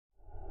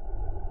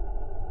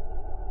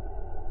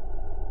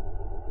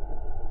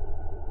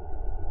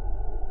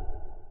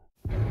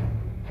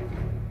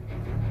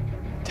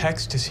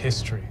Text is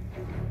history.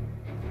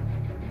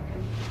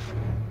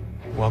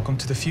 Welcome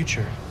to the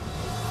future.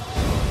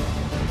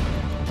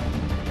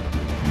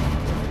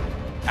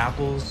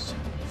 Apple's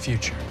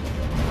future.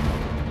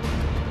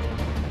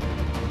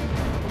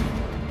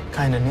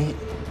 Kinda neat.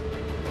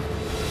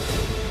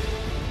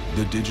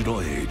 The digital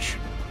age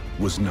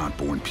was not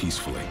born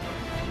peacefully.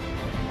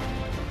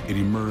 It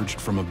emerged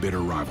from a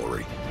bitter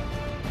rivalry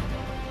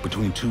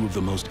between two of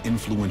the most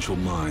influential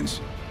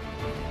minds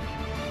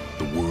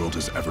the world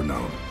has ever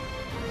known.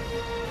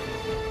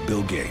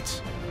 Bill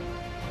Gates,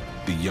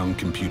 the young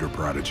computer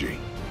prodigy.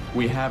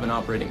 We have an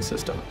operating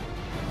system.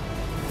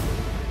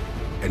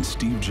 And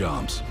Steve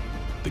Jobs,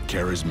 the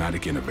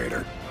charismatic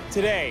innovator.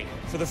 Today,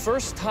 for the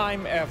first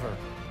time ever,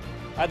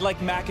 I'd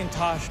like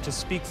Macintosh to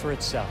speak for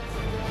itself.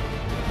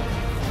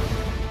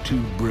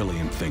 Two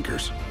brilliant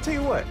thinkers. Tell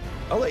you what,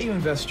 I'll let you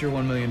invest your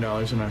 $1 million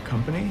in our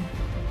company.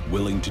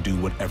 Willing to do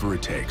whatever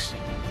it takes.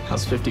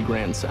 How's 50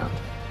 grand sound?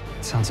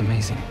 Sounds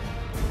amazing.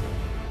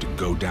 To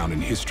go down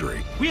in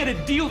history. We had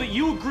a deal that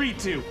you agreed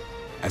to.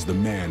 As the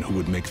man who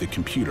would make the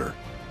computer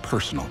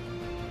personal.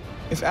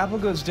 If Apple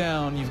goes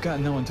down, you've got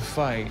no one to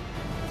fight.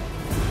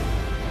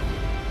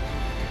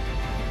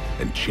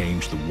 And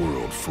change the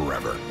world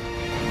forever.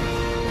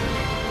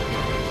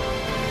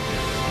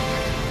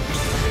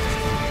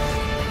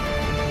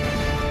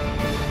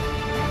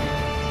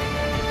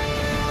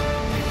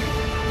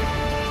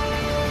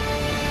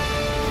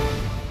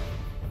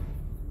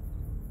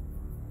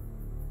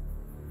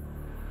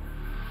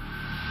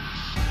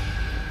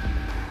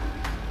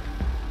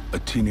 A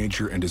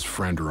teenager and his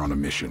friend are on a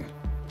mission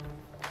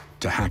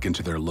to hack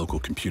into their local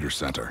computer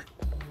center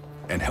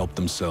and help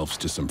themselves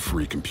to some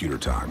free computer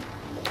time.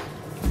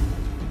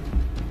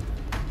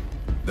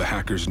 The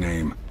hacker's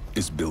name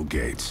is Bill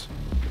Gates.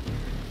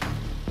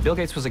 Bill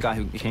Gates was a guy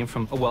who came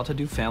from a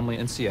well-to-do family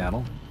in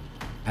Seattle,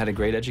 had a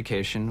great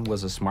education,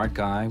 was a smart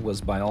guy,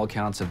 was by all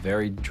accounts a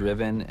very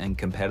driven and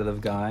competitive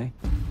guy.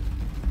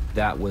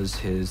 That was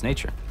his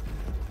nature.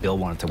 Bill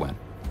wanted to win.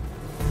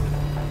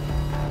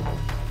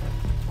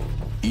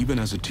 Even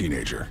as a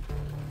teenager,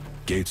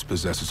 Gates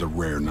possesses a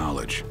rare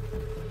knowledge.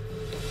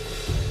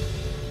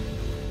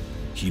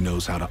 He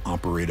knows how to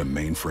operate a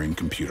mainframe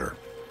computer.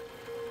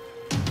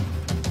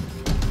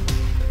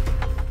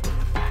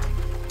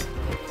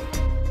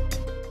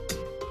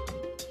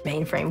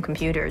 Mainframe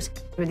computers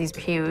were these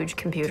huge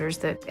computers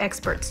that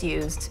experts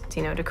used,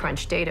 to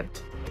crunch data.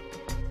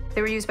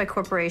 They were used by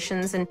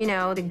corporations, and,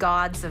 the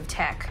gods of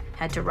tech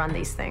had to run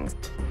these things.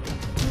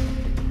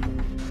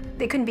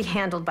 They couldn't be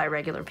handled by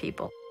regular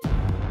people.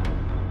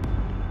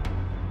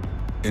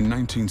 In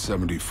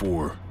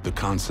 1974, the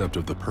concept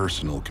of the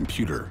personal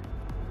computer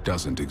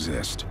doesn't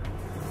exist.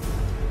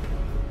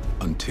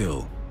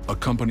 Until a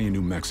company in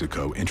New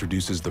Mexico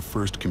introduces the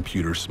first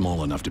computer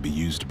small enough to be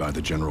used by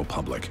the general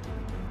public.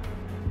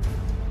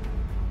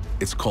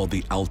 It's called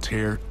the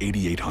Altair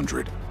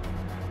 8800.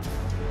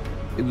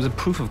 It was a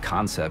proof of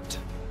concept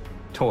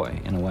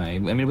toy, in a way. I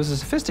mean, it was a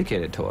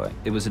sophisticated toy.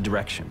 It was a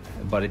direction,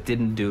 but it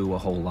didn't do a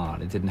whole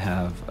lot. It didn't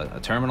have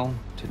a terminal,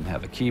 didn't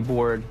have a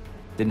keyboard,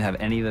 didn't have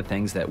any of the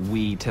things that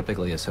we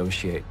typically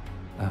associate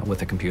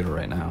with a computer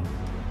right now.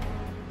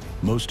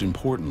 Most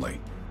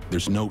importantly,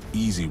 there's no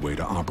easy way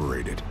to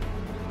operate it.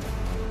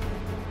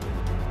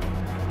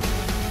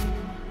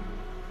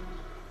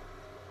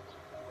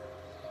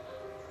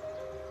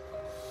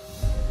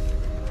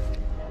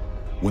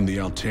 When the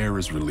Altair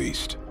is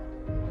released,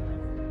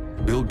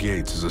 Bill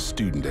Gates is a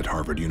student at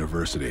Harvard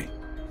University.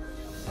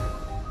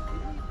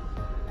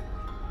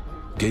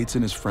 Gates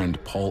and his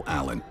friend Paul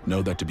Allen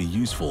know that to be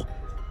useful,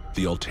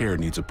 the Altair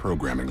needs a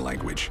programming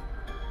language.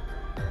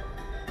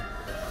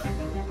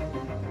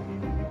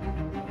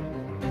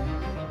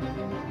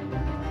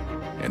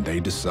 And they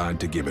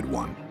decide to give it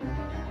one.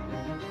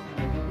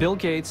 Bill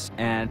Gates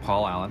and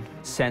Paul Allen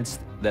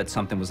sensed that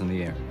something was in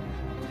the air.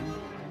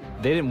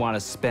 They didn't want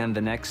to spend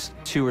the next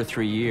 2 or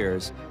 3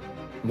 years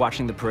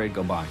watching the parade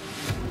go by.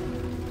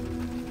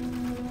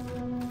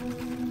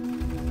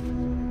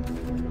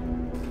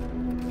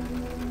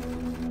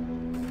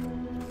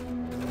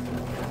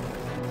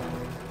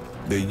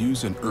 They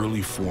use an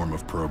early form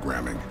of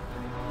programming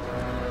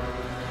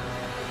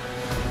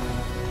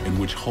in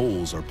which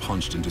holes are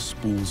punched into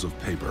spools of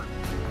paper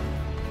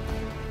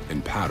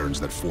in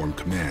patterns that form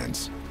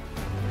commands.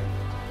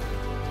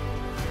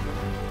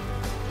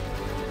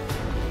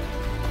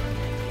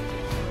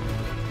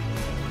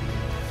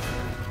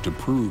 To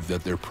prove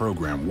that their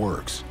program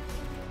works,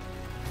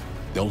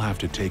 they'll have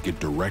to take it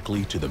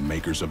directly to the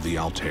makers of the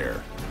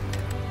Altair.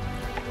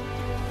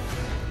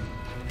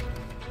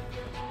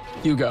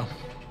 Hugo,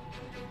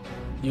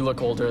 you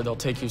look older, they'll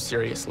take you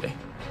seriously.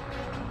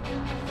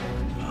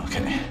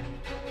 Okay.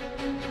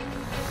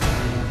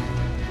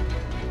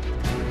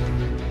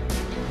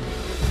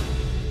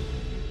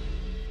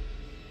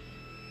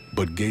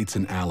 But Gates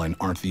and Allen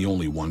aren't the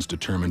only ones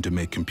determined to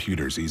make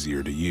computers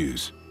easier to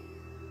use.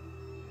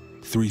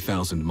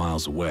 3,000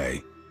 miles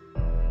away,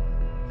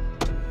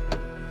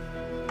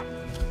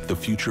 the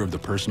future of the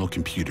personal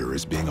computer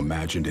is being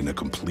imagined in a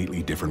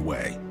completely different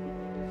way.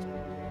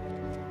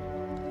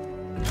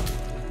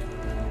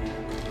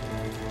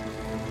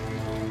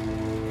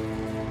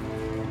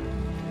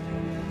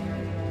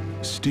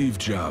 Steve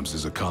Jobs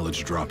is a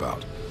college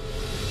dropout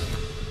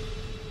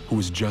who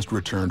has just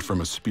returned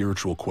from a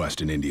spiritual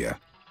quest in India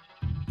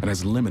and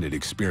has limited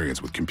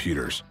experience with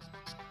computers.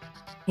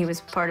 He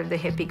was part of the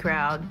hippie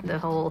crowd, the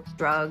whole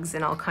drugs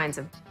and all kinds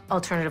of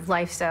alternative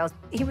lifestyles.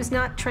 He was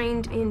not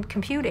trained in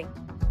computing.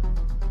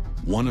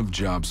 One of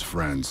Jobs'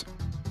 friends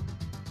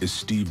is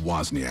Steve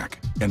Wozniak,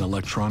 an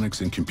electronics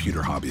and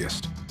computer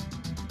hobbyist,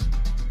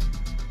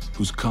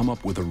 who's come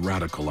up with a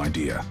radical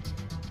idea.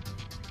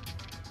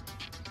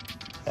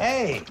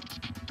 Hey,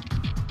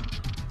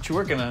 What you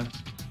working on?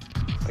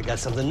 I got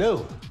something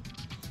new.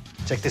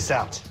 Check this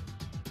out.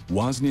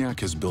 Wozniak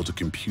has built a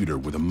computer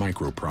with a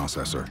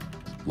microprocessor,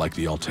 like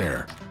the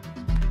Altair.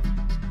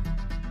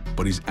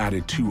 But he's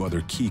added two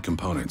other key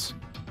components: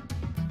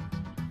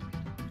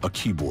 a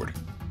keyboard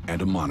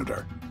and a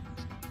monitor.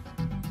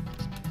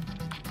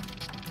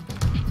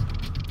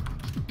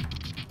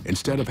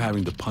 Instead of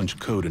having to punch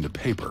code into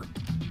paper,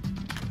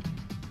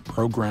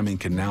 programming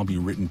can now be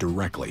written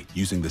directly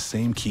using the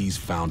same keys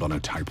found on a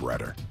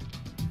typewriter.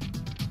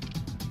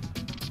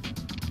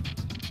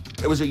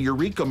 It was a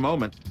eureka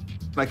moment.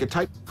 I could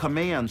type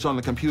commands on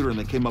the computer and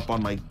they came up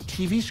on my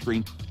TV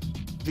screen.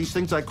 These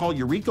things I call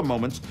eureka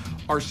moments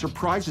are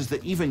surprises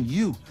that even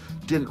you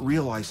didn't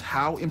realize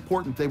how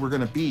important they were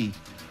going to be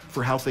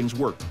for how things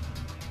work.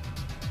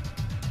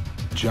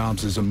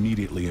 Jobs is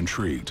immediately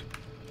intrigued.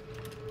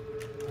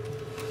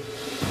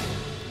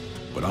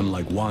 But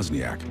unlike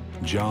Wozniak,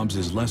 Jobs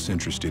is less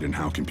interested in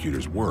how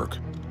computers work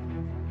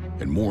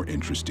and more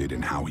interested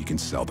in how he can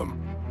sell them.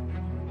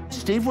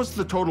 Steve was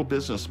the total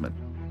businessman.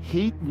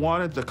 He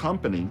wanted the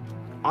company.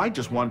 I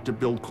just wanted to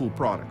build cool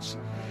products.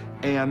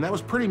 And that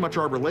was pretty much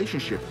our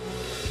relationship.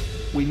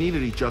 We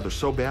needed each other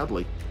so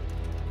badly.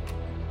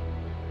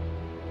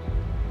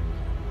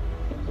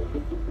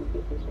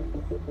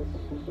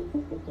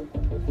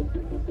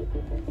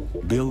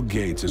 Bill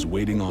Gates is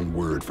waiting on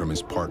word from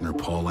his partner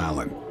Paul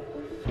Allen,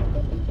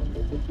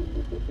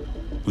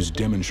 who's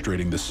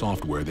demonstrating the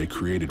software they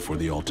created for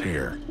the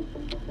Altair.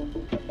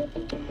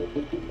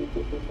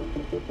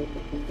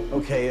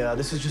 Okay,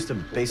 this is just a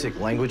basic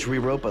language we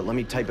wrote, but let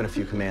me type in a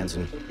few commands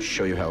and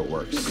show you how it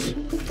works.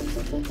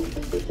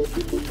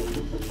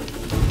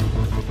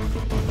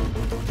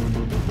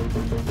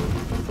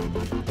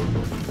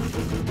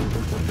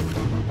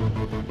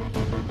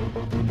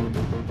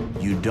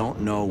 You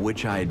don't know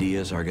which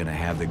ideas are going to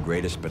have the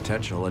greatest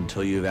potential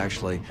until you've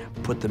actually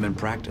put them in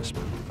practice.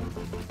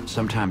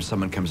 Sometimes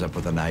someone comes up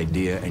with an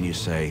idea and you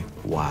say,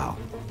 wow,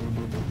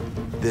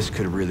 this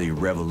could really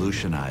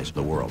revolutionize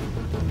the world.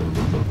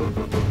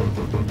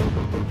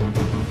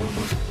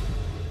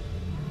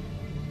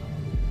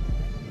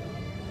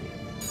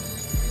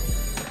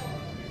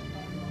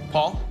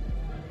 Paul?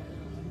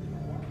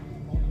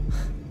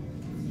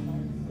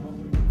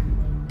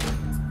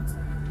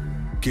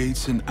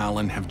 Gates and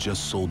Allen have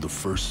just sold the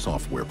first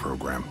software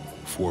program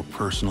for a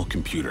personal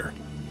computer.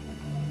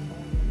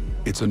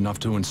 It's enough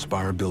to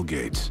inspire Bill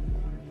Gates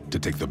to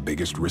take the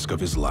biggest risk of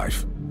his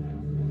life.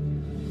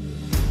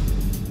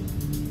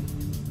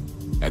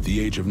 At the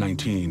age of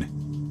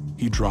 19,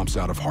 he drops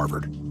out of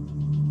Harvard,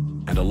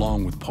 and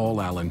along with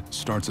Paul Allen,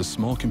 starts a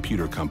small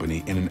computer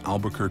company in an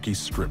Albuquerque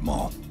strip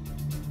mall.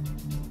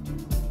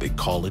 They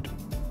call it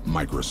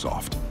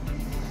Microsoft.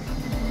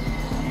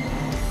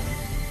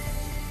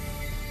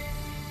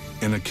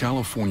 In a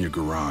California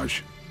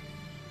garage,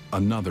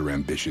 another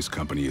ambitious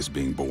company is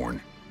being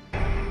born.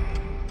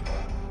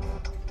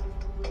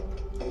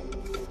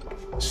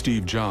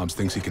 Steve Jobs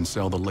thinks he can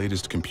sell the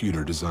latest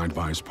computer designed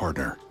by his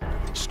partner,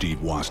 Steve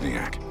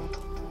Wozniak.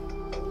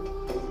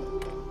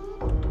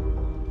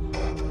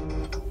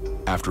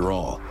 After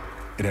all,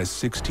 it has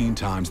 16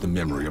 times the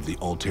memory of the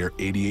Altair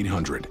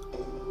 8800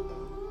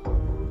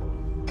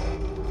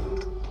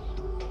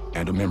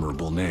 and a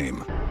memorable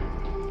name.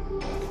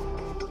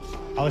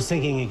 I was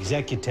thinking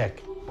Executech.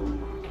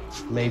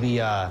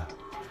 Maybe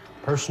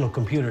Personal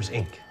Computers,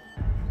 Inc.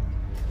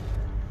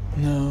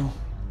 No.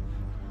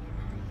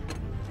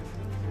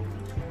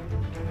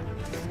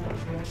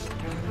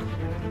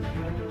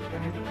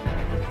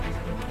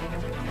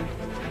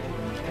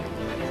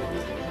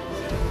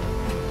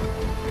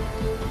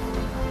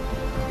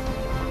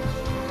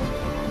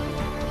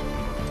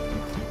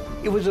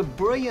 It was a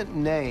brilliant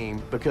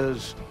name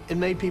because it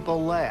made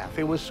people laugh.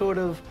 It was sort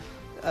of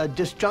a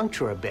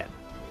disjuncture a bit.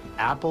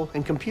 Apple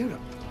and computer.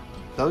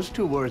 Those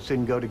two words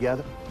didn't go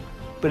together,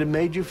 but it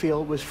made you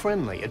feel it was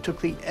friendly. It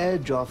took the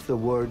edge off the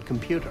word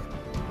computer.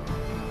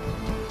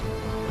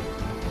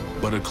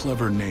 But a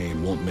clever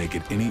name won't make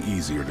it any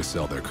easier to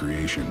sell their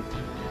creation.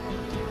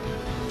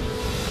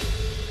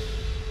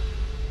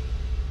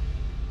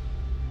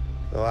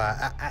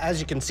 Well, as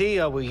you can see,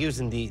 we're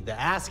using the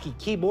ASCII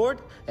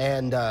keyboard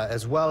and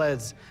as well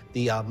as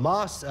the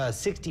MOS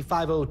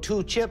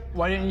 6502 chip.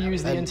 Why didn't you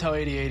use the Intel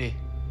 8080?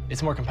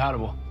 It's more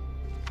compatible.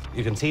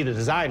 You can see the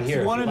design here.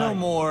 If you want to know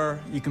more,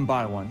 you can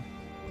buy one.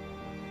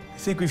 I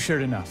think we've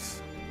shared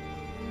enough.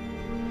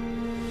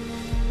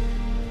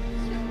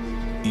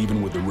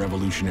 Even with the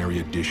revolutionary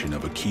addition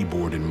of a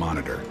keyboard and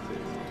monitor,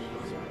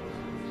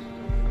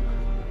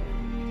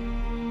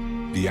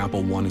 The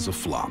Apple I is a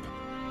flop.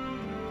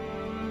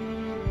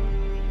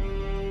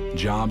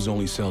 Jobs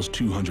only sells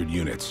 200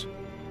 units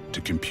to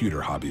computer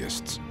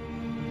hobbyists.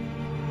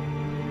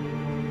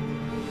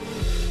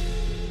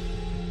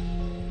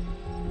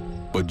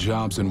 But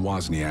Jobs and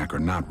Wozniak are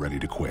not ready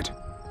to quit.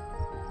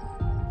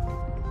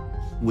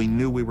 We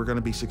knew we were going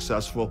to be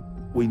successful.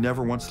 We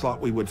never once thought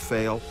we would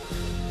fail.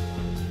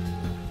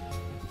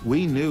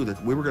 We knew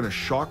that we were going to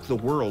shock the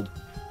world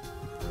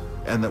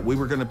and that we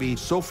were going to be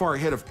so far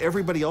ahead of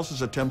everybody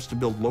else's attempts to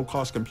build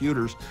low-cost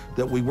computers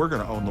that we were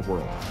going to own the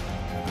world.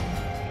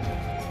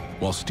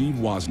 While Steve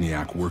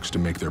Wozniak works to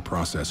make their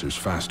processors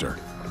faster,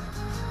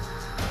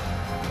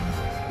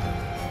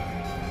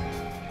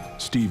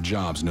 Steve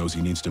Jobs knows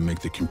he needs to make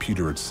the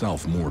computer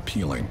itself more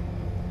appealing.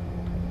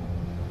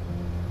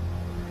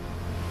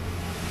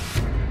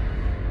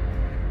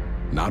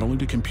 Not only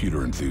to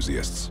computer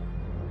enthusiasts,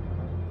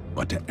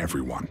 but to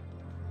everyone.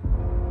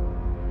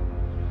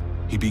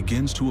 He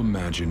begins to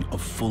imagine a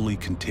fully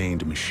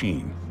contained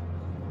machine,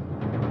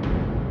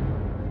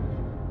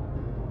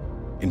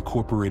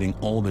 incorporating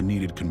all the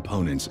needed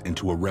components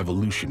into a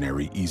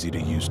revolutionary,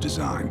 easy-to-use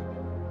design.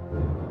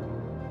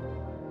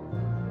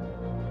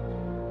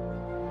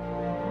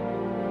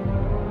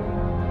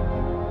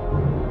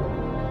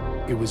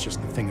 It was just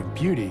a thing of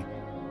beauty.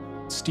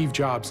 Steve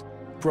Jobs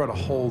brought a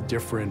whole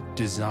different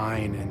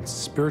design and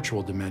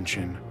spiritual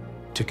dimension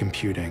to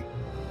computing.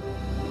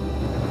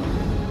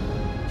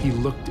 He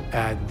looked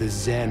at the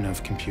Zen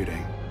of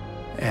computing,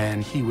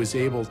 and he was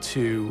able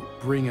to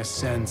bring a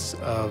sense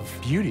of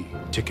beauty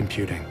to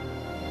computing.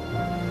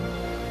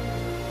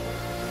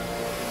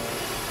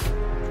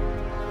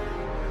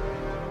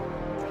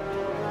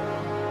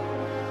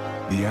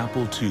 The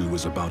Apple II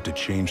was about to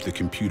change the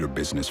computer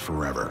business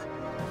forever.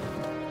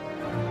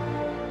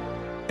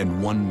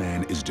 And one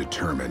man is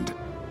determined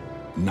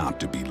not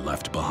to be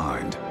left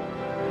behind.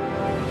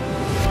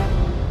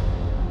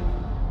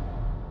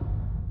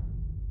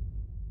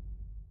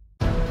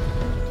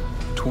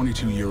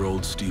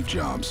 "22-year-old Steve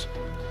Jobs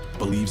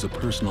believes a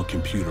personal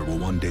computer will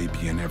one day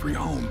be in every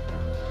home.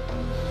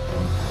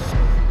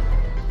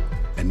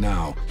 And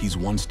now he's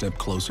one step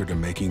closer to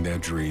making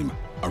that dream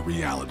a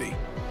reality.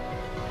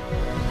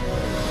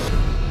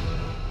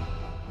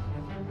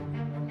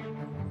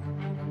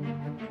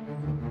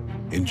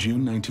 In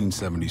June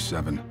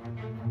 1977,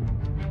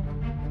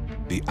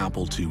 the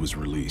Apple II was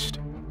released,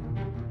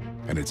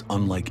 and it's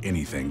unlike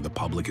anything the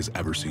public has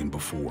ever seen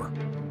before.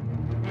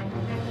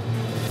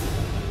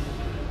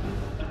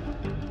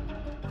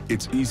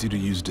 Its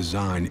easy-to-use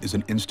design is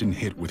an instant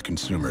hit with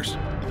consumers.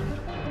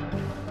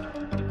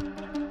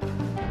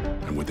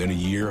 And within a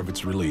year of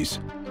its release,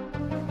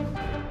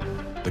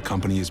 the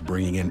company is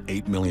bringing in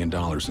 $8 million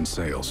in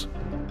sales.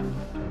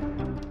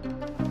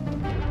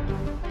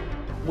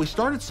 We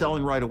started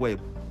selling right away.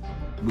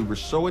 We were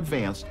so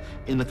advanced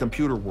in the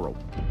computer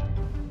world.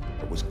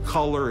 It was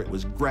color, it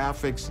was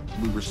graphics.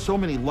 We were so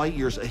many light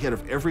years ahead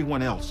of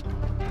everyone else.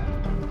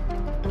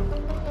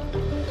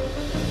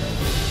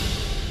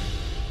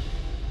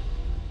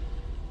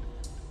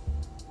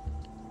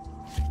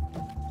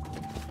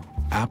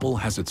 Apple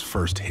has its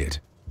first hit.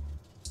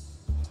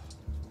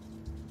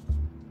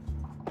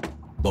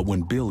 But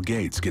when Bill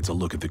Gates gets a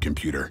look at the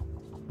computer,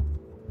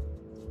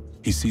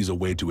 he sees a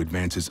way to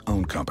advance his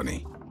own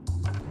company,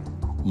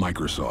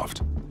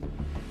 Microsoft.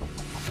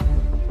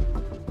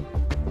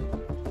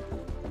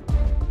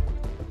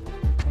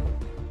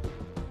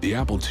 The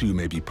Apple II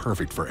may be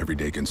perfect for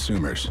everyday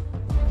consumers,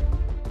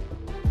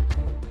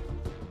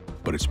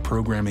 but its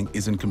programming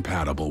isn't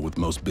compatible with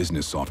most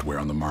business software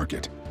on the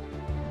market.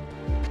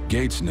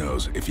 Gates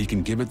knows if he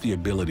can give it the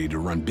ability to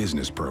run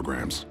business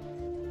programs,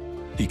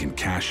 he can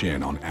cash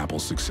in on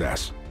Apple's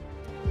success.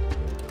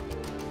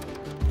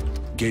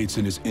 Gates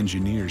and his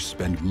engineers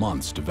spend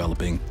months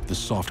developing the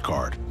Soft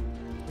Card,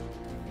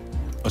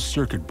 a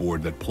circuit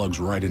board that plugs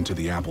right into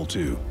the Apple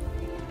II,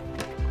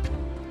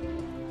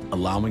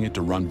 allowing it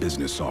to run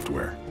business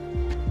software.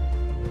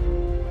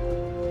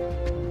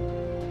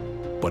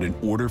 But in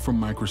order for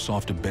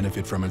Microsoft to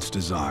benefit from its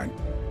design,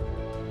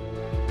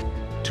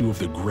 two of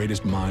the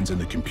greatest minds in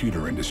the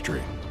computer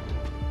industry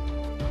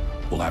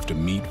will have to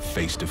meet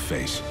face to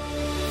face.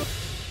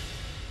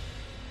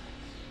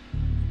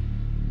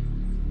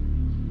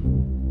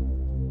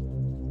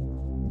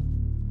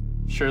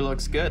 Sure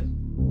looks good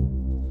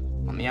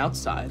on the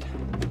outside.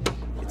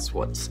 It's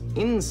what's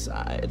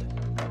inside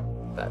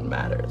that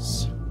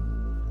matters.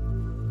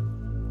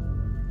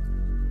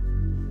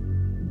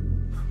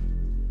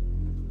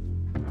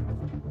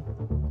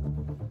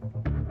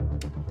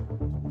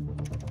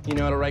 You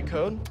know how to write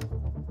code?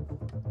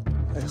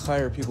 I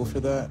hire people for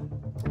that.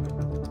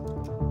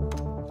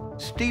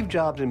 Steve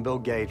Jobs and Bill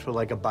Gates were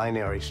like a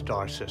binary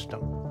star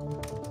system.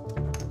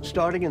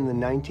 Starting in the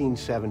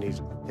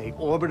 1970s, they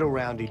orbit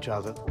around each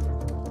other.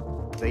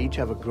 They each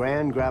have a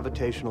grand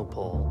gravitational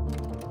pull.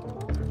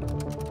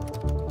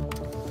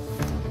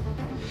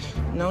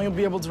 Now you'll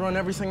be able to run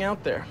everything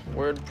out there.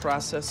 Word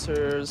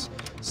processors,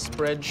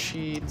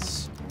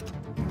 spreadsheets.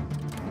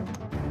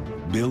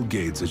 Bill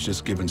Gates has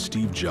just given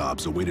Steve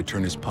Jobs a way to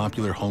turn his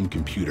popular home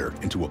computer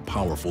into a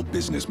powerful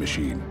business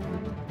machine.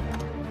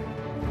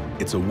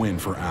 It's a win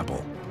for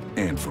Apple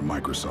and for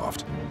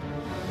Microsoft.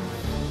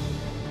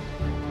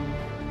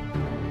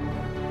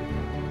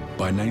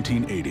 By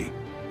 1980,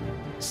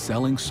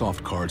 selling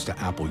soft cards to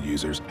Apple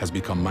users has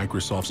become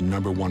Microsoft's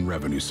 #1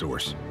 revenue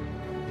source.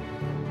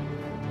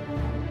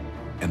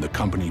 And the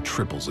company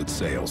triples its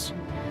sales.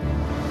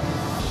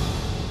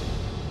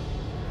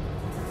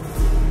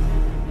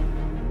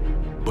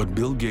 But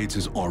Bill Gates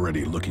is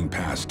already looking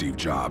past Steve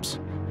Jobs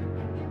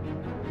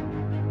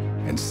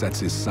and sets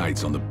his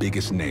sights on the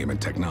biggest name in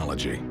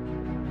technology,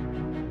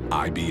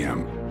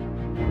 IBM.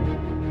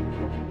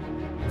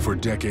 For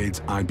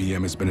decades,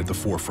 IBM has been at the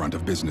forefront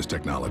of business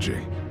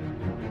technology.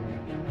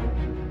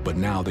 But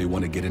now they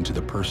want to get into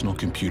the personal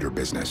computer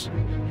business.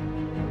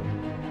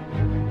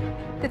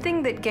 The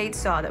thing that Gates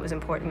saw that was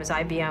important was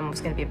IBM was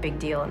going to be a big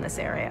deal in this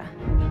area.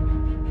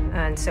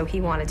 And so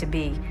he wanted to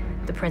be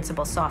the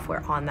principal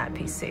software on that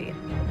PC.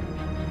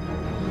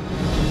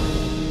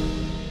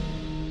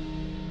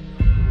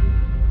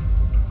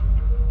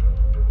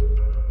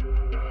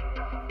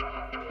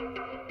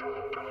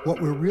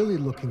 What we're really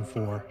looking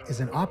for is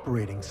an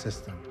operating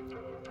system.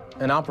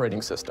 An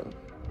operating system?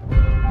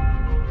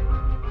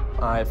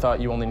 I thought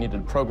you only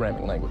needed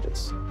programming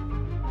languages.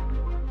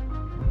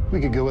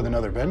 We could go with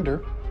another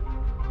vendor.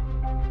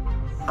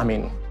 I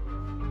mean,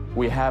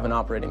 we have an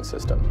operating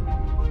system.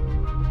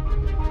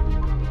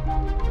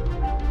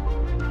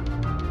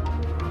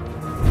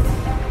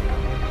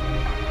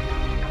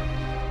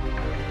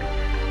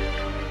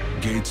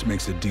 Gates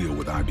makes a deal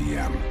with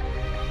IBM.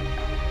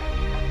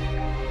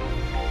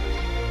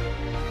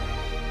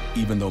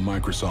 Even though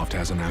Microsoft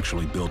hasn't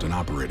actually built an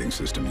operating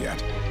system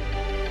yet.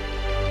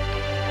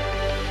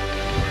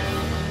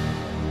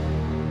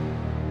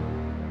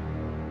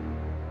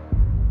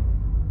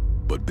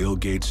 But Bill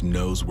Gates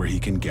knows where he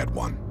can get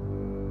one.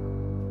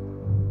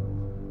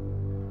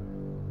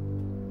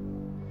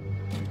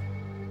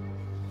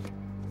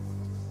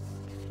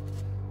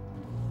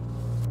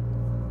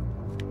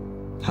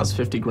 How's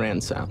 50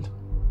 grand sound?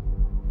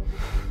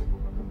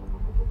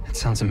 That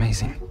sounds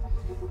amazing.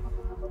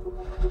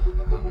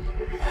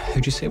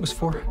 Who'd you say it was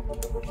for?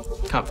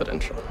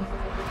 Confidential.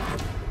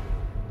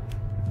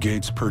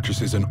 Gates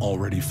purchases an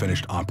already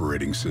finished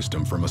operating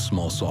system from a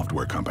small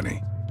software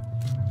company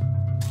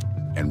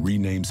and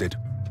renames it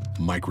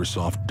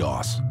Microsoft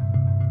DOS.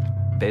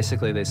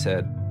 Basically, they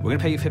said, we're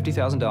gonna pay you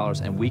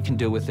 $50,000 and we can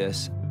do with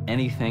this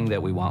anything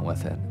that we want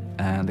with it.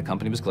 And the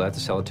company was glad to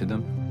sell it to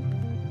them.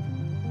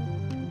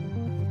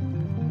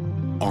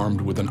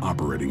 Armed with an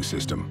operating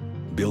system,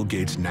 Bill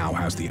Gates now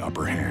has the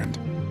upper hand.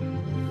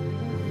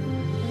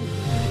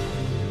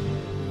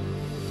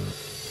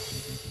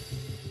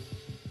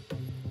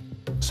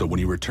 So when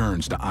he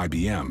returns to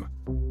IBM,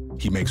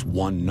 he makes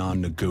one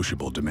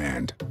non-negotiable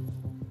demand.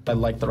 I'd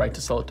like the right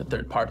to sell it to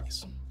third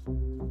parties.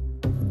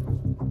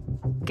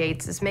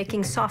 Gates is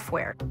making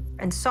software,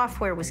 and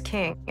software was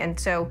king. And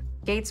so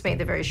Gates made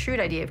the very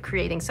shrewd idea of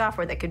creating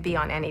software that could be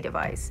on any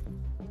device.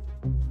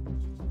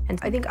 And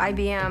I think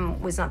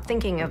IBM was not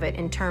thinking of it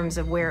in terms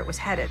of where it was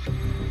headed.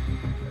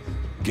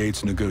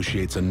 Gates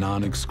negotiates a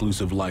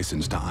non-exclusive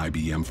license to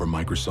IBM for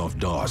Microsoft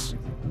DOS.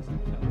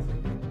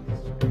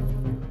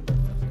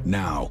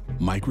 Now,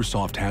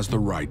 Microsoft has the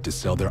right to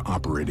sell their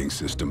operating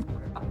system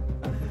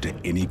to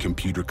any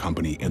computer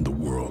company in the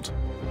world.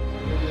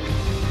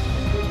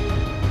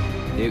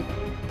 It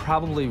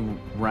probably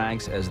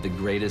ranks as the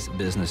greatest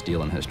business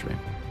deal in history.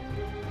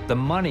 The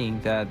money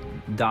that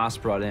DOS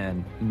brought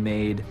in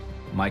made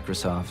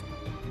Microsoft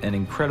an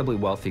incredibly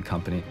wealthy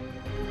company.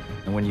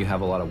 And when you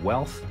have a lot of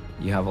wealth,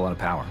 you have a lot of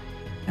power.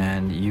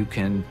 And you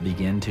can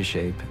begin to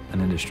shape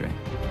an industry.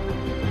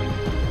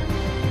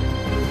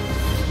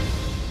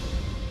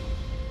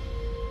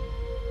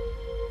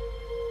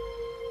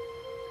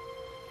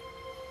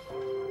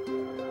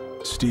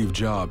 Steve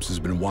Jobs has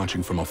been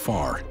watching from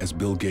afar as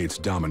Bill Gates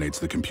dominates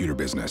the computer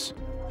business.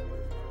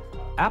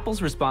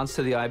 Apple's response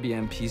to the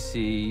IBM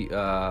PC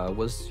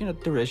was,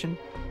 derision.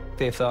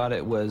 They thought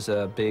it was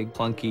a big,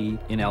 clunky,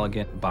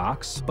 inelegant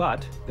box,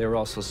 but they were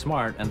also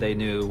smart, and they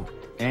knew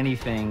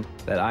anything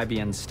that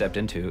IBM stepped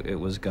into, it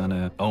was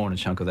gonna own a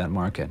chunk of that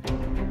market.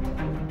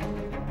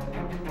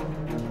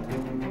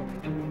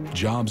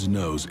 Jobs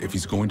knows if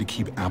he's going to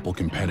keep Apple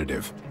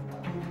competitive,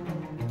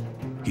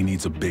 he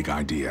needs a big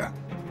idea.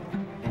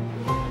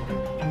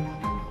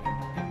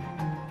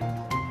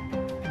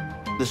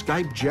 This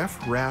guy, Jeff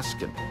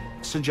Raskin,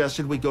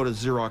 suggested we go to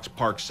Xerox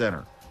PARC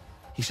Center.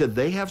 He said,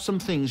 they have some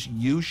things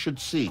you should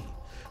see.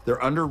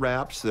 They're under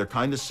wraps, they're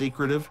kind of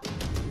secretive.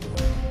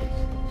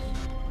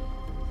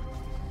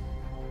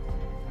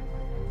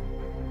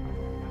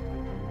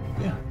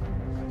 Yeah.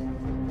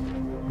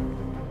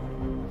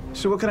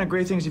 So what kind of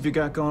great things have you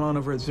got going on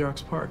over at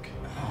Xerox PARC?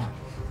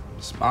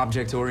 Some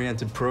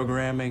object-oriented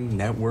programming,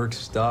 network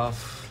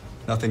stuff.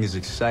 Nothing as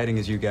exciting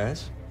as you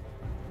guys.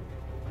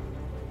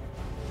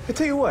 I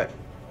tell you what,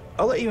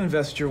 I'll let you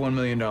invest your $1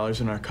 million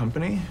in our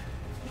company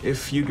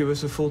if you give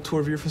us a full tour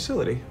of your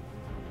facility.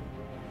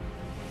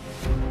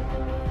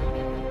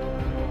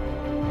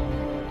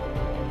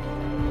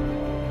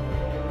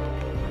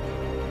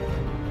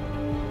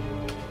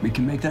 We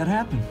can make that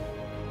happen.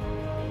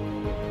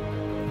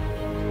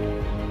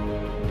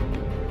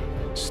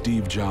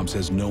 Steve Jobs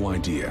has no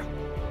idea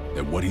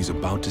that what he's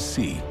about to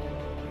see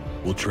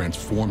will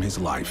transform his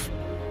life,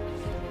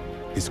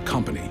 his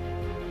company,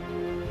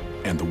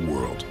 and the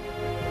world.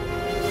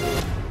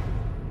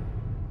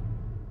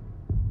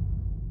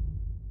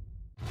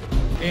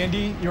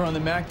 Andy, you're on the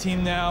Mac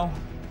team now.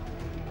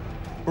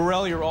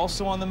 Burrell, you're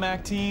also on the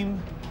Mac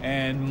team.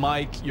 And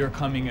Mike, you're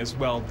coming as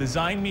well.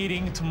 Design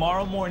meeting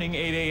tomorrow morning,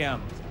 8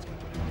 a.m.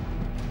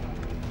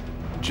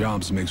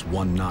 Jobs makes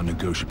one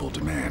non-negotiable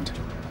demand.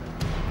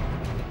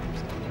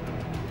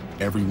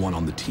 Everyone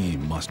on the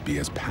team must be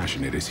as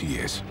passionate as he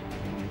is.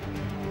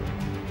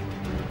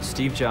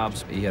 Steve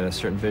Jobs, he had a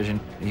certain vision.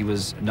 He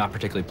was not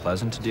particularly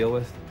pleasant to deal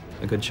with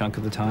a good chunk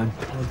of the time.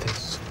 Oh,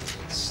 this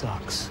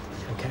sucks.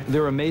 Okay.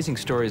 There were amazing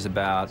stories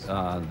about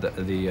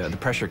the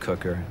pressure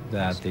cooker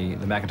that the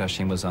Macintosh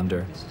team was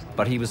under,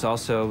 but he was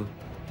also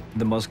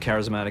the most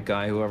charismatic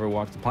guy who ever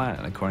walked the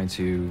planet, according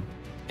to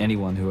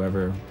anyone who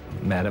ever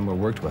met him or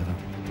worked with him.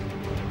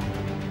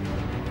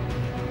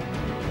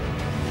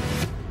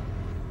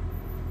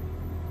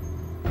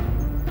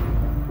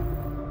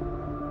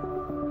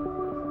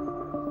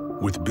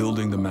 With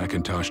building the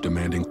Macintosh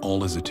demanding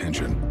all his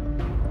attention,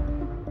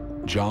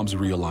 Jobs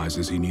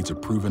realizes he needs a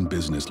proven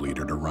business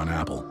leader to run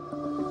Apple.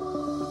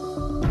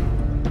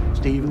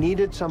 Steve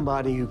needed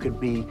somebody who could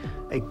be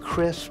a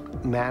crisp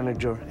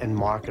manager and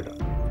marketer.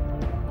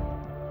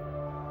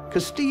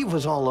 Because Steve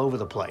was all over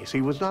the place.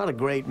 He was not a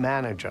great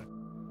manager.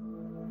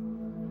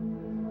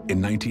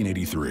 In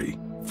 1983,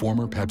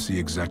 former Pepsi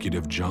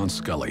executive John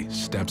Sculley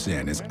steps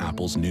in as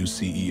Apple's new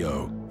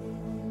CEO.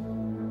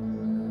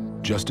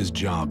 Just as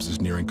Jobs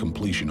is nearing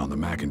completion on the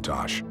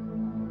Macintosh.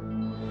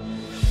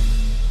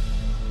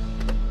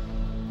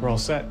 We're all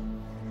set.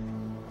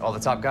 All the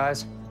top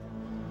guys?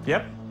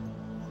 Yep.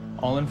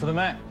 All in for the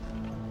Mac.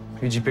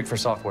 Who'd you pick for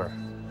software?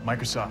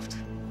 Microsoft.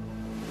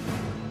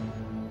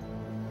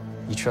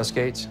 You trust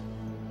Gates?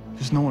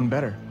 There's no one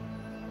better.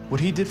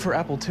 What he did for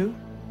Apple II,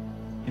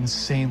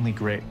 insanely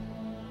great.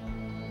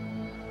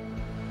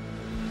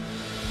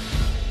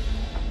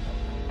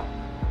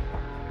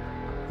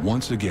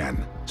 Once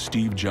again,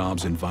 Steve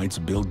Jobs invites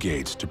Bill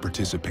Gates to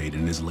participate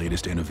in his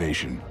latest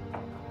innovation.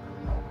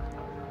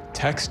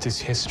 Text is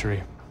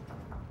history.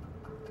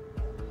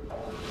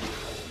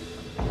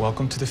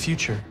 Welcome to the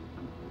future.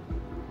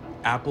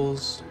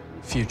 Apple's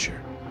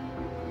future.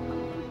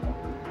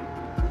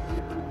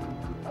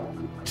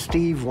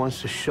 Steve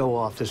wants to show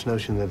off this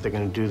notion that they're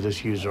going to do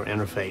this user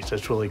interface.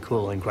 That's really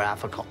cool and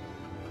graphical.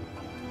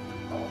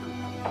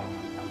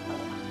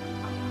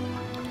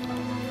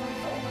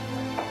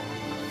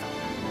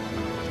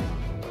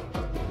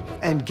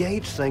 And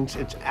Gates thinks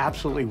it's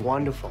absolutely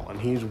wonderful, and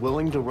he's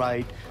willing to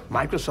write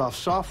Microsoft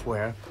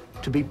software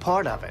to be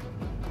part of it.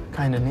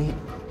 Kind of neat.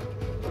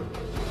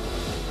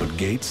 But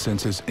Gates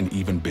senses an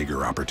even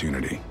bigger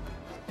opportunity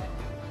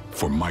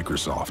for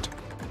Microsoft.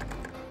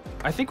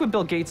 I think when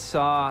Bill Gates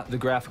saw the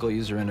graphical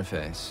user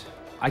interface,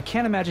 I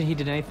can't imagine he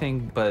did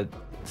anything but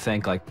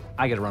think, like,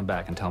 I got to run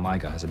back and tell my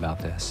guys about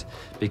this,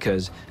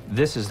 because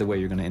this is the way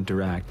you're going to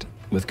interact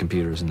with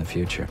computers in the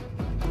future.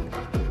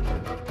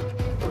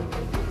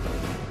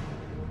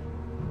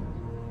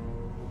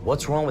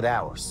 What's wrong with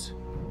ours?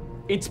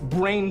 It's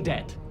brain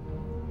dead.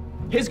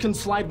 His can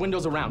slide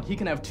windows around. He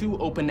can have two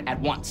open at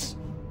once.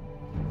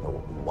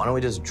 Why don't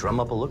we just drum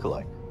up a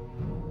lookalike?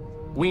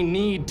 We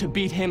need to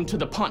beat him to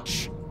the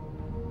punch.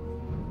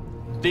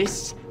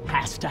 This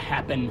has to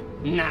happen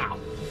now.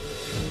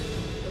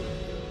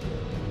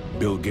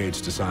 Bill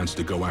Gates decides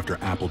to go after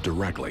Apple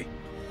directly.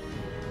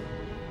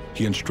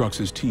 He instructs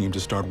his team to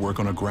start work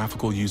on a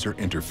graphical user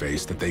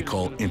interface that they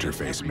call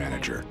Interface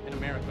Manager. In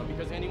America,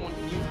 because anyone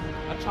can use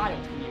it. A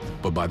child can use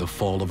it. But by the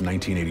fall of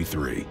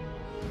 1983,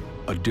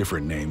 a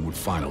different name would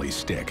finally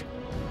stick: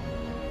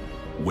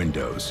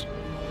 Windows.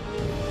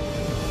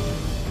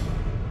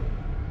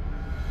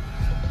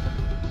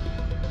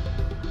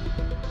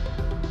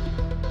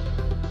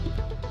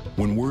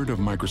 When word of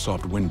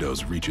Microsoft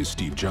Windows reaches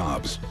Steve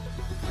Jobs,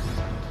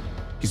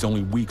 he's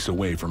only weeks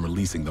away from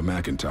releasing the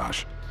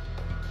Macintosh.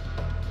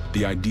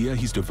 The idea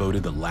he's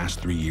devoted the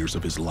last 3 years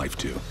of his life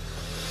to.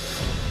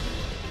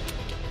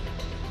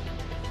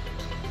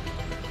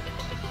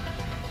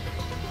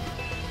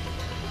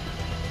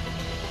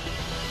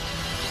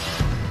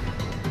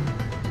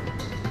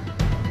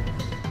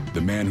 The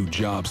man who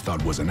Jobs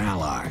thought was an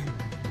ally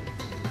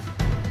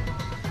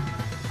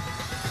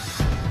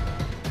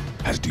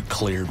has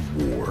declared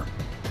war.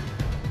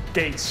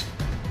 Gates,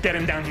 get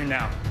him down here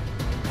now.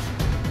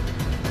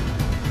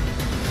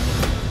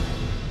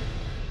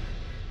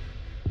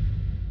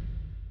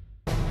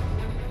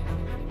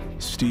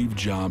 Steve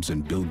Jobs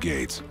and Bill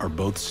Gates are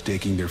both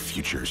staking their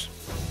futures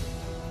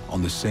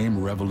on the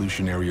same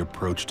revolutionary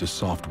approach to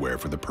software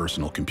for the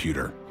personal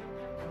computer.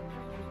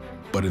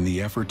 But in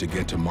the effort to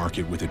get to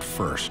market with it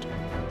first,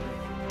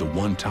 the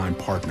one-time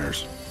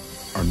partners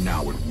are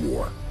now at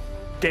war.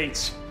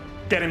 Gates,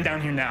 get him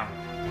down here now.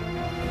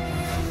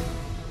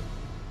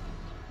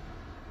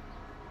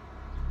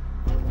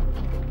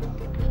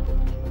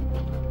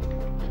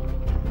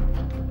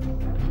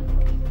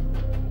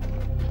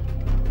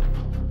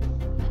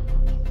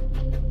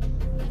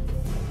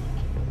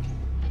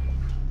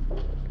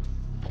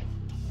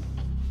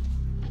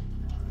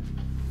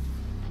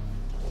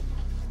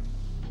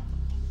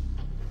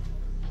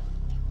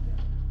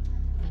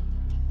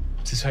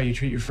 this how you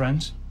treat your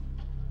friends?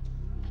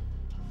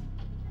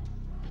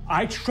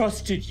 I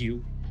trusted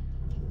you.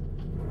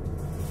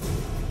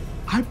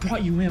 I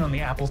brought you in on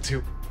the Apple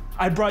II.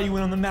 I brought you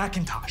in on the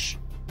Macintosh.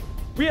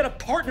 We had a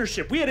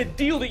partnership. We had a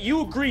deal that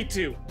you agreed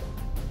to.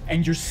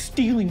 And you're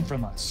stealing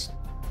from us.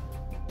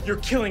 You're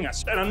killing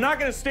us, and I'm not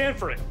gonna stand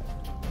for it.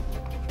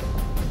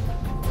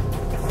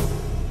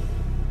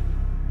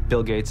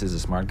 Bill Gates is a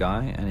smart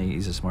guy, and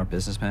he's a smart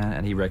businessman,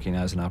 and he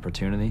recognized an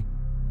opportunity.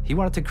 He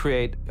wanted to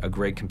create a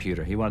great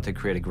computer. He wanted to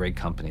create a great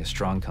company, a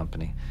strong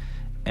company.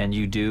 And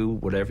you do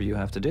whatever you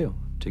have to do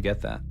to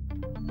get that.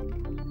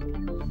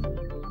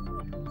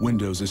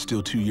 Windows is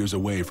still 2 years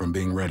away from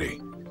being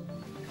ready.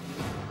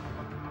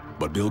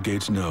 But Bill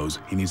Gates knows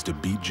he needs to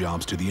beat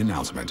Jobs to the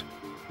announcement.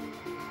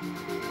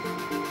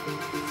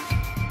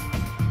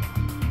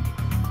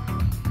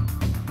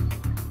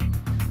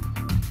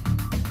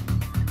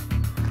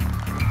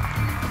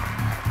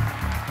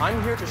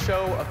 I'm here to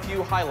show a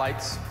few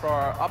highlights for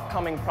our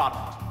upcoming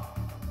product.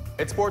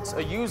 It sports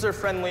a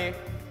user-friendly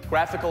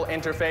graphical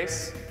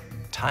interface.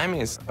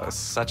 Timing is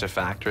such a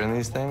factor in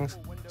these things.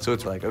 So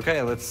it's like,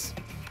 okay, let's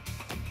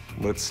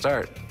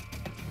start.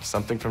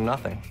 Something from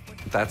nothing.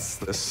 That's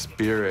the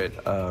spirit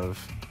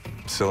of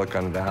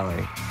Silicon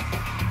Valley.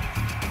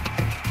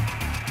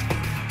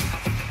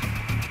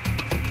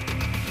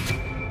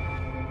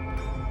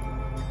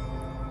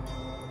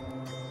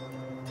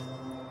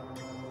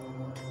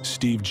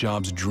 Steve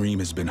Jobs' dream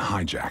has been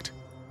hijacked.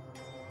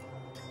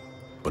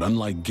 But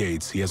unlike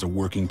Gates, he has a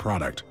working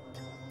product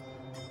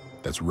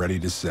that's ready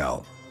to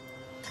sell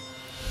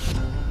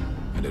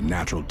and a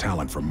natural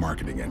talent for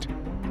marketing it.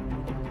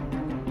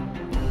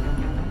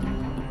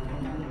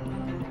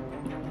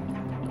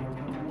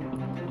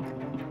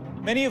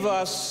 Many of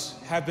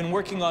us have been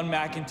working on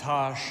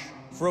Macintosh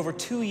for over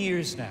 2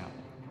 years now.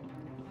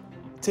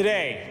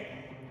 Today,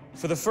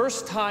 for the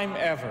first time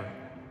ever,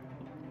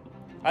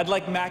 I'd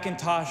like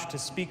Macintosh to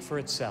speak for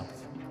itself.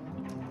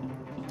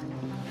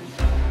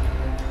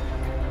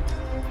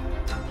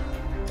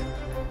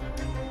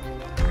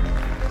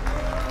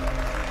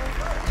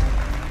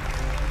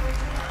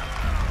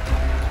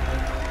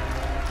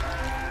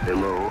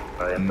 Hello,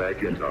 I am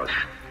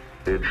Macintosh.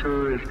 It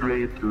sure is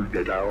great to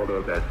get out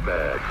of that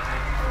bag.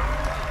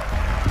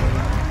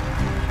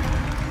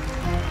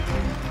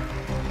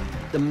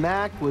 The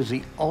Mac was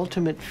the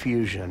ultimate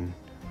fusion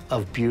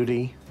of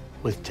beauty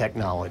with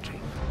technology.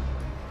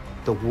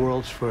 The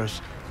world's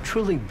first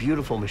truly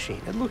beautiful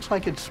machine. It looks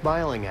like it's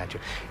smiling at you.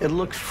 It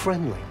looks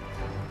friendly.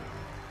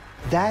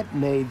 That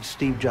made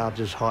Steve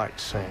Jobs' heart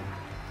sing.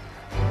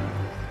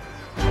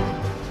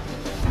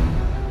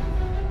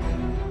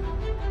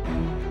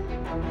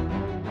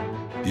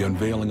 The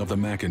unveiling of the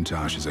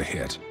Macintosh is a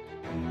hit.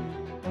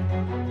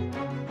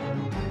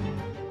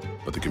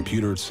 But the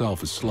computer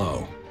itself is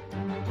slow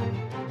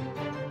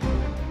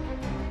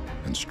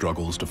and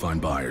struggles to find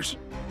buyers.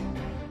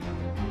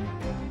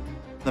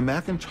 The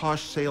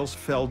Macintosh sales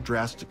fell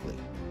drastically.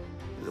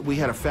 We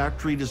had a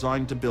factory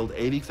designed to build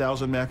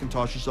 80,000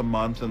 Macintoshes a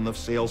month, and the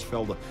sales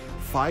fell to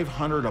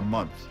 500 a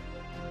month.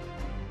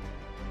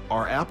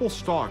 Our Apple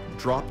stock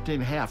dropped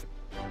in half.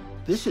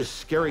 This is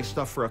scary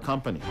stuff for a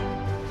company.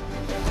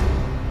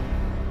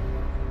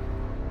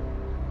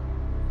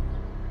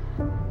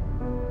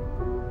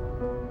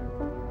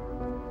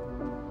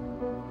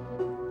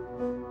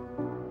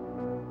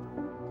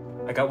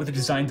 I got with the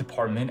design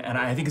department, and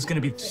I think it's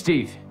gonna be...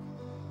 Steve,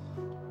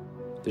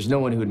 there's no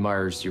one who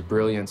admires your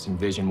brilliance and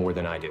vision more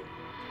than I do.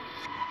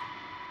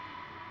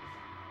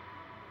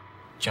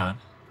 John,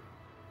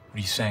 what are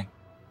you saying?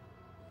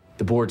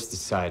 The board's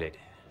decided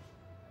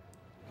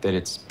that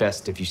it's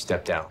best if you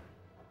step down.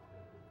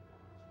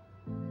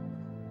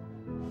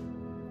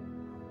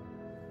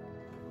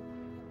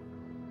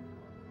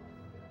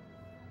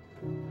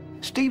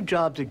 Steve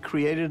Jobs had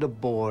created a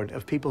board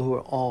of people who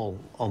are all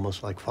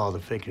almost like father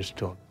figures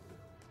to him.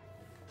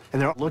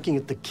 And they're looking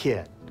at the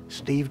kid,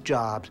 Steve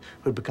Jobs,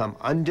 who had become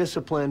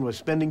undisciplined, was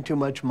spending too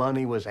much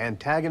money, was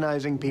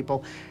antagonizing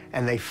people,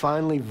 and they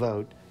finally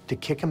vote to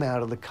kick him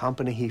out of the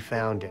company he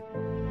founded.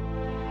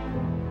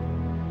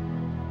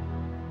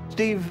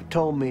 Steve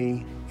told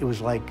me it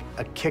was like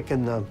a kick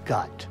in the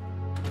gut.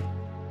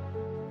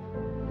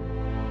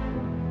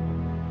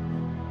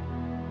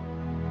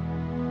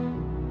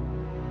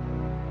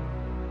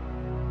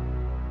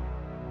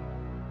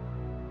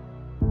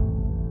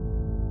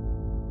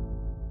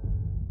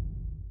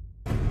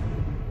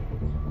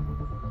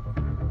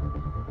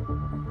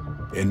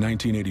 In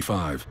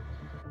 1985,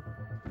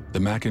 the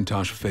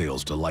Macintosh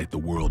fails to light the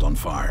world on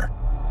fire.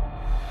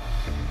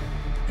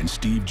 And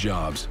Steve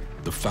Jobs,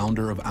 the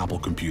founder of Apple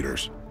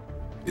Computers,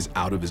 is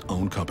out of his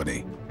own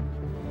company.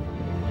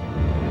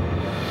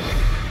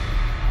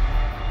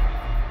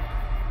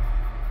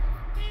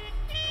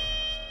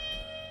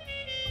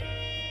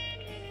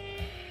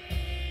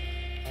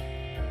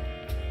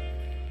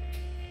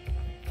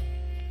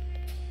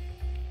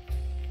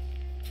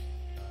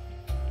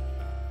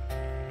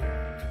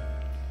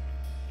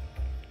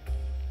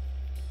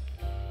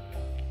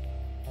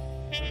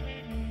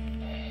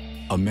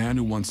 A man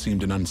who once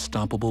seemed an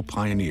unstoppable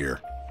pioneer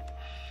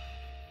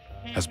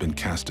has been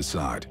cast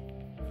aside.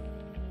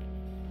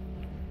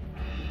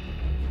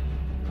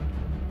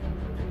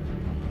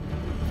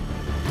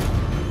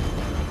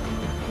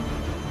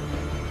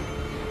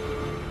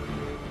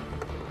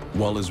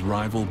 While his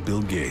rival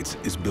Bill Gates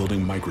is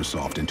building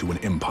Microsoft into an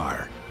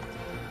empire,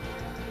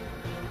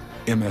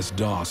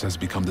 MS-DOS has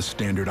become the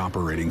standard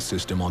operating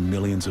system on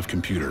millions of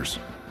computers.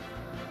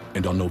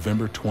 And on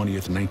November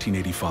 20th,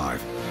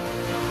 1985,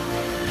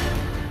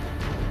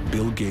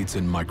 Bill Gates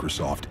and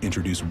Microsoft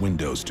introduced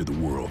Windows to the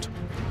world.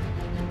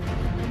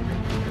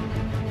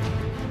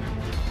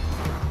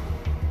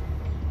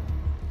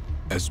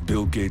 As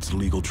Bill Gates'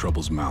 legal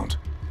troubles mount,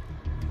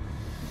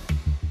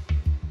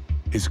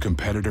 his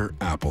competitor,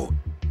 Apple,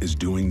 is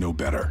doing no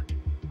better.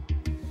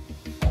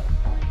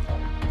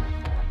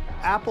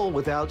 Apple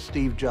without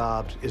Steve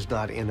Jobs is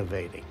not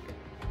innovating.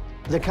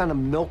 They're kind of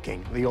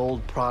milking the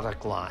old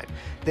product line.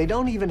 They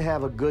don't even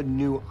have a good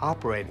new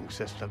operating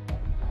system.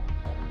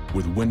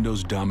 With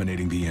Windows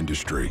dominating the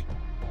industry,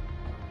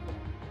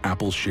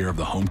 Apple's share of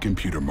the home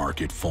computer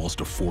market falls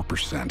to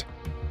 4%.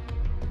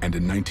 And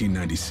in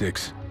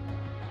 1996,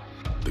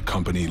 the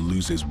company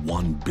loses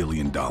 $1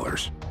 billion.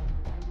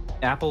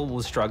 Apple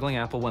was struggling.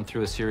 Apple went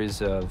through a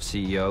series of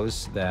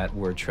CEOs that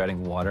were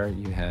treading water.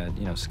 You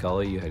had,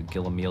 Scully, you had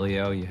Gil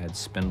Amelio, you had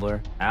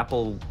Spindler.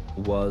 Apple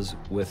was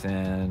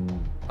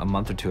within a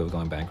month or two of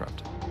going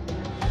bankrupt.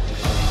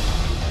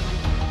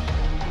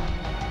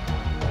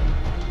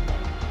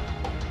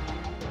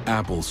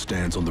 Apple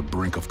stands on the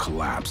brink of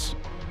collapse.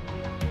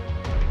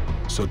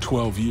 So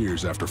 12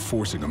 years after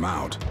forcing him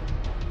out,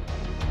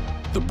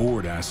 the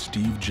board asked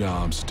Steve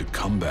Jobs to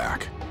come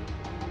back.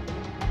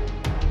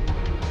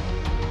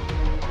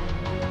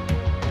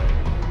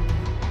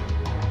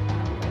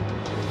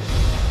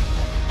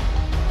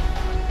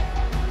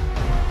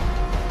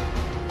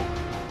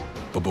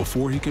 But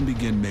before he can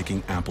begin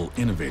making Apple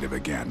innovative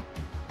again,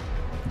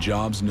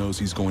 Jobs knows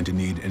he's going to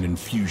need an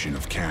infusion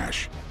of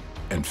cash,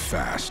 and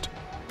fast.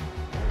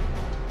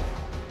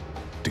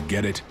 To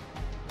get it,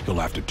 he'll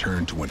have to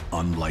turn to an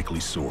unlikely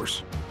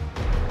source.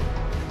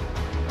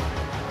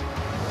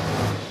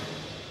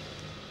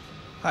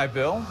 Hi,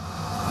 Bill.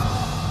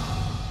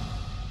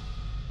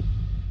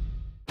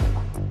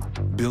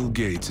 Bill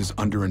Gates is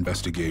under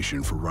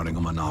investigation for running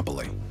a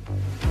monopoly.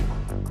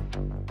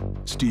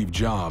 Steve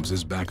Jobs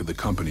is back at the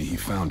company he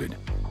founded,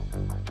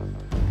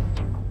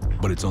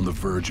 but it's on the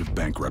verge of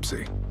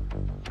bankruptcy.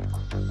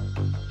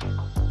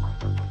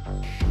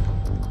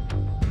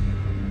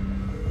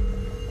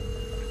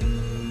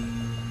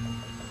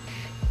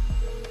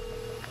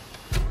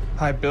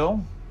 Hi,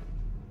 Bill.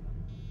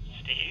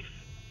 Steve?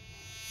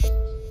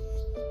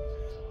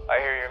 I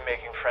hear you're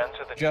making friends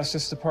with the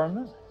Justice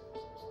Department?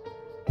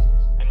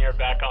 And you're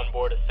back on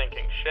board a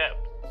sinking ship.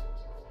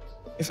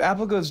 If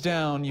Apple goes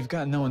down, you've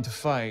got no one to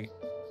fight.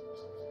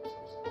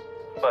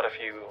 But if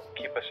you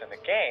keep us in the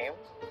game,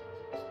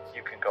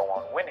 you can go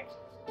on winning.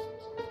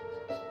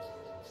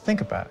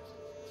 Think about it.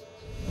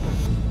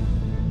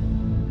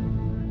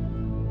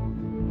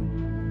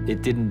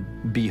 It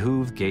didn't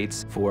behoove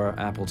Gates for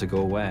Apple to go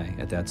away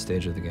at that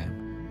stage of the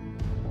game.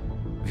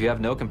 If you have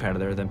no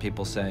competitor, then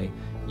people say,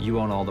 you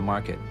own all the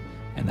market,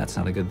 and that's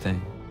not a good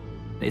thing.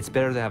 It's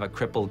better to have a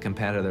crippled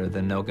competitor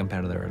than no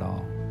competitor at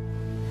all.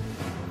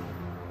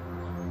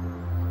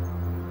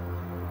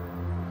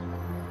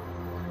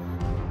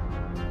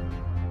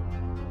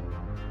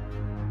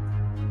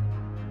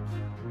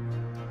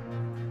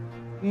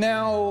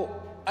 Now,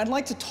 I'd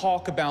like to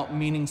talk about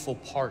meaningful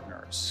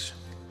partners.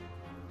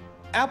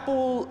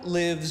 Apple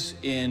lives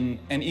in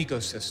an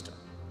ecosystem,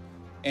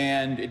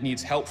 and it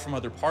needs help from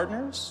other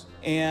partners.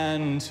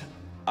 And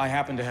I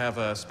happen to have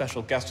a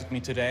special guest with me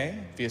today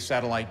via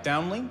satellite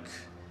downlink,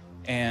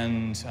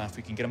 and if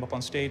we can get him up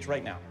on stage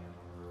right now.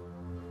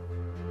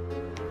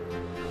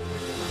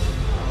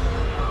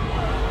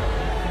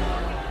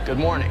 Good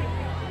morning.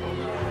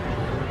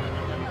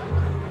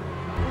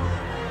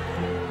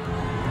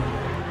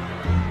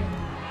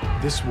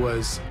 This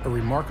was a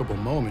remarkable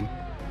moment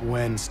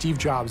when Steve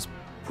Jobs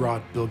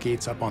brought Bill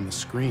Gates up on the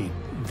screen.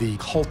 The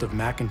cult of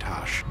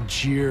Macintosh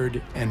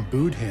jeered and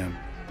booed him.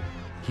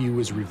 He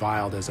was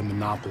reviled as a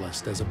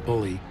monopolist, as a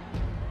bully.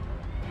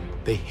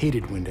 They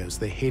hated Windows,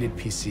 they hated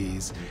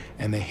PCs,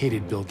 and they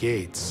hated Bill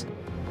Gates.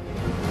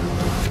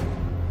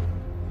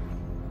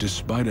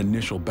 Despite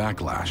initial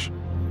backlash,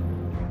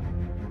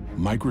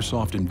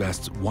 Microsoft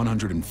invests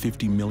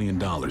 $150 million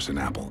in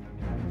Apple.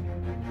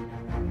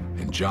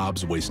 And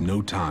Jobs wastes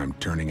no time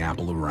turning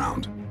Apple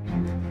around.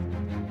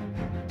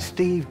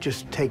 Steve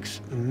just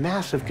takes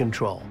massive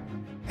control,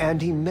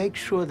 and he makes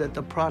sure that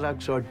the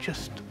products are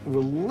just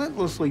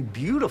relentlessly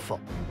beautiful,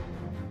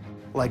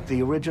 like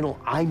the original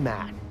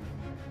iMac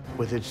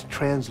with its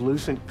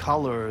translucent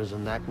colors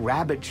and that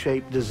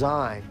rabbit-shaped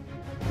design.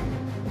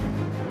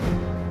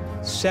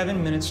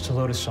 7 minutes to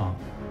load a song.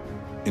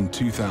 In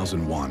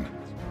 2001,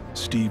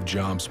 Steve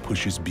Jobs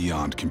pushes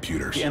beyond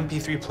computers. The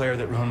MP3 player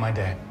that ruined my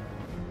day.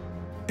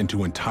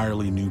 Into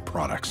entirely new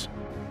products,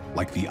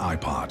 like the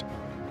iPod.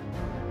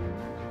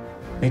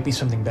 make me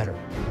something better.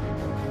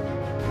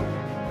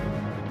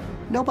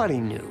 Nobody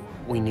knew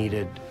we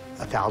needed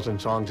 1,000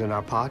 songs in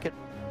our pocket.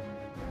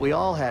 We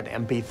all had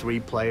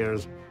MP3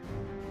 players,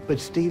 but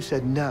Steve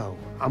said, no,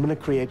 I'm gonna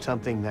create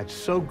something that's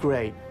so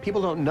great,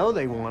 people don't know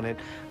they want it,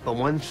 but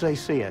once they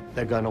see it,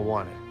 they're gonna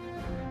want it.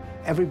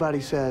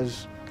 Everybody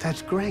says,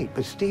 that's great,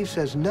 but Steve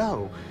says,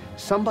 no,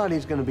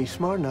 somebody's gonna be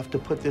smart enough to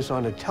put this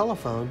on a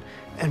telephone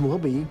and we'll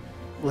be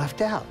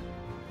left out.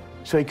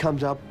 So he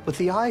comes up with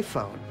the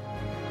iPhone.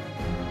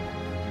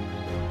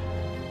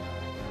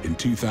 In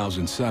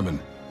 2007,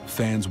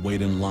 fans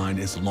wait in line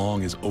as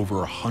long as over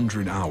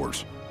 100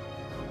 hours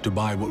to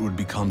buy what would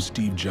become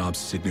Steve Jobs'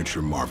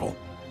 signature marvel,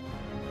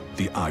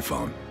 the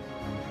iPhone.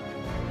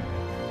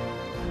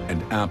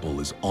 And Apple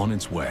is on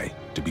its way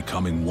to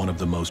becoming one of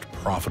the most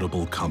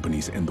profitable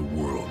companies in the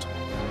world.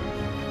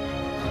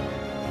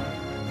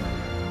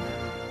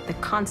 The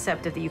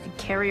concept that you could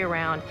carry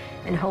around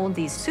and hold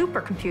these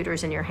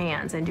supercomputers in your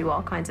hands and do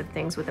all kinds of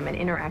things with them and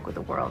interact with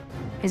the world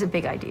is a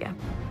big idea.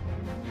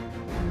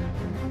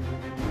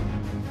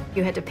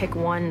 You had to pick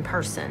one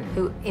person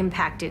who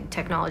impacted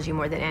technology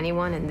more than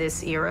anyone in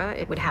this era.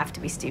 It would have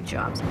to be Steve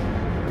Jobs.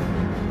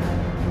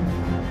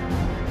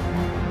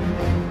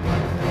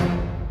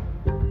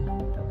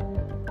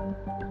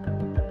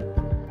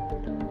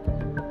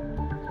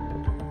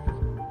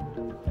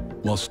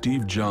 While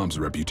Steve Jobs'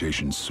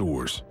 reputation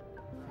soars,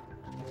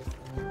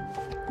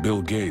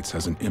 Bill Gates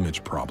has an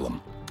image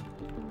problem.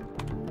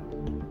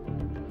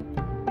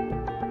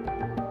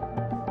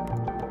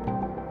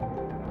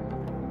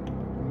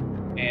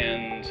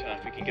 And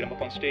if we can get him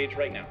up on stage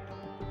right now.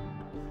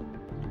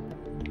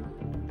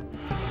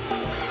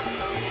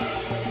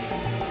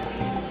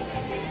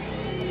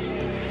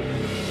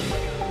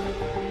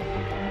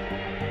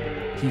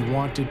 He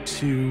wanted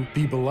to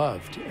be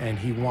beloved, and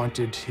he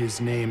wanted his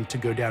name to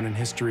go down in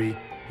history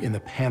in the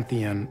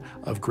pantheon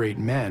of great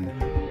men.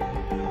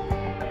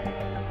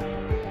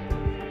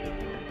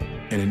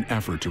 In an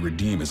effort to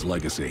redeem his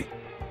legacy,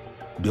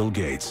 Bill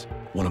Gates,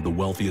 one of the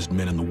wealthiest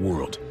men in the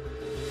world,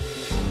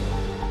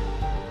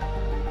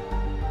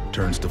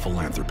 turns to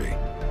philanthropy.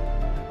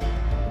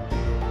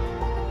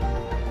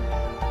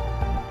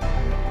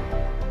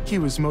 He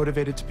was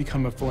motivated to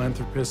become a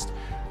philanthropist,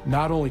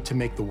 not only to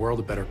make the world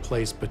a better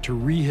place, but to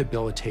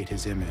rehabilitate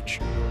his image.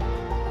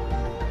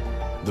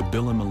 The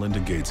Bill and Melinda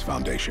Gates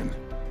Foundation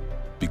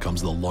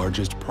becomes the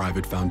largest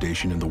private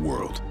foundation in the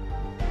world.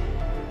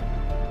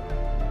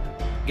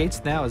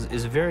 Gates now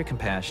is very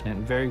compassionate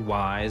and very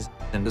wise,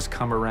 and has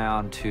come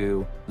around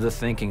to the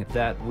thinking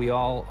that we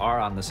all are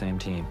on the same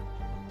team.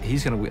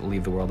 He's going to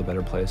leave the world a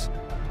better place.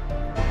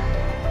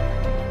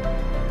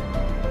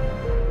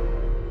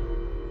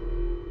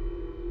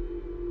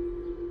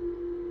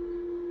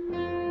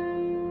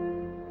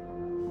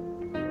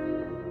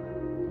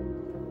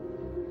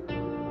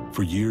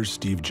 For years,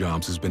 Steve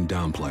Jobs has been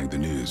downplaying the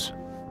news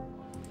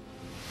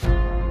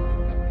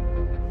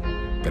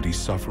that he's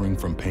suffering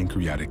from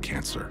pancreatic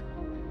cancer.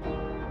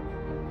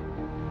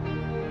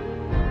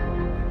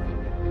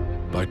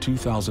 By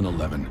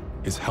 2011,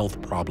 his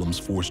health problems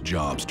forced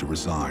Jobs to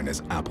resign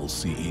as Apple's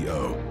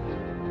CEO.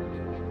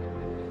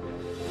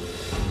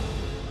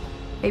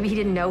 Maybe he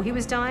didn't know he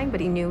was dying, but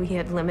he knew he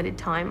had limited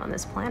time on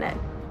this planet.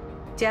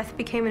 Death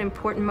became an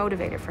important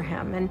motivator for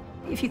him. And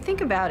if you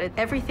think about it,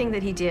 everything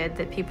that he did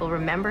that people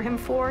remember him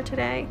for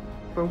today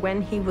were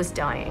when he was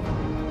dying.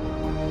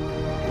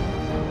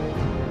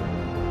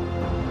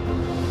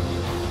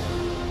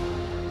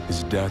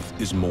 His death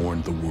is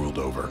mourned the world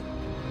over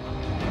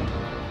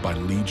by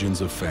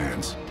legions of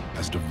fans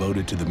as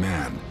devoted to the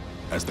man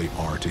as they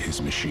are to his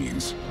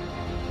machines.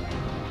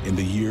 In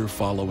the year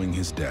following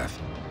his death,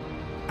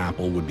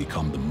 Apple would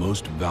become the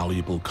most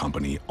valuable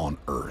company on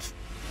Earth.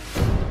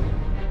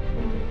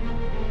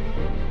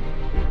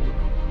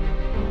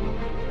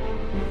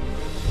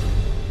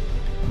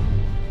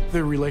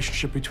 The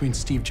relationship between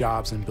Steve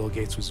Jobs and Bill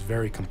Gates was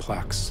very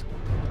complex.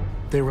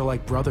 They were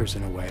like brothers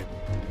in a way.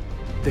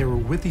 They were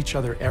with each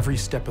other every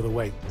step of the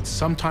way,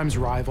 sometimes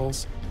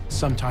rivals,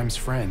 sometimes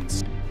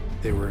friends.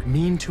 They were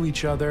mean to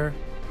each other,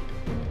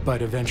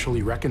 but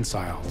eventually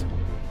reconciled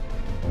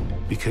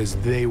because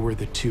they were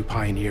the two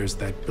pioneers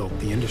that built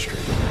the industry.